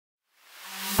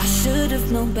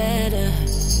should've known better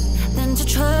than to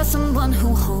trust someone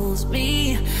who holds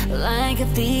me like a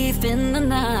thief in the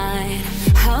night.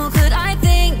 How could I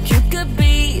think you could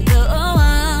be the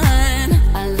one?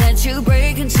 I let you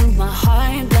break into my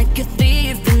heart like a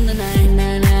thief in the night.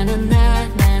 Na na na na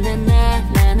na na na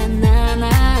na na na na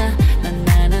na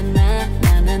na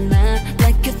na na na,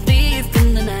 like a thief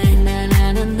in the night. Na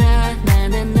na na na na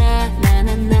na na na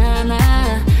na na na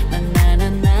na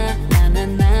na na na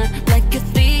na, like a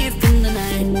thief in the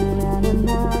night. Na na na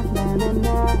na na na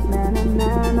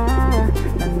na na.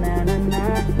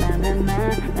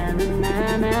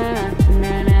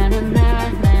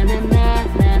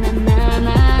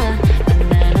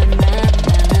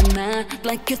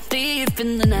 Like a thief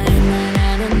in the night. Na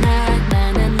na na na na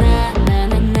na na na na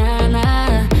na na na na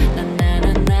na,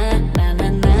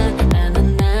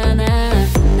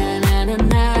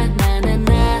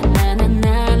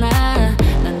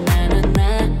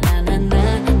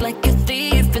 like a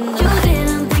thief in the night. You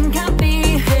didn't think I'd be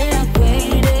here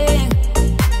waiting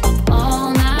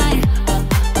all night,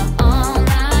 all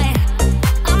night.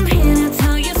 I'm here to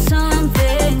tell you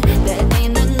something. There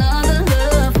ain't another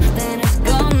love that is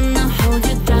gonna hold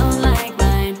you down like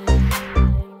mine.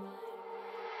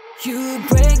 You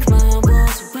break my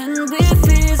walls when we're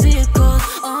physical.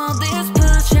 All this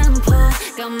push and pull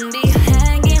got me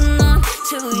hanging on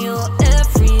to your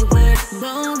every word,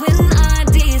 knowing I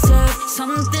deserve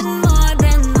something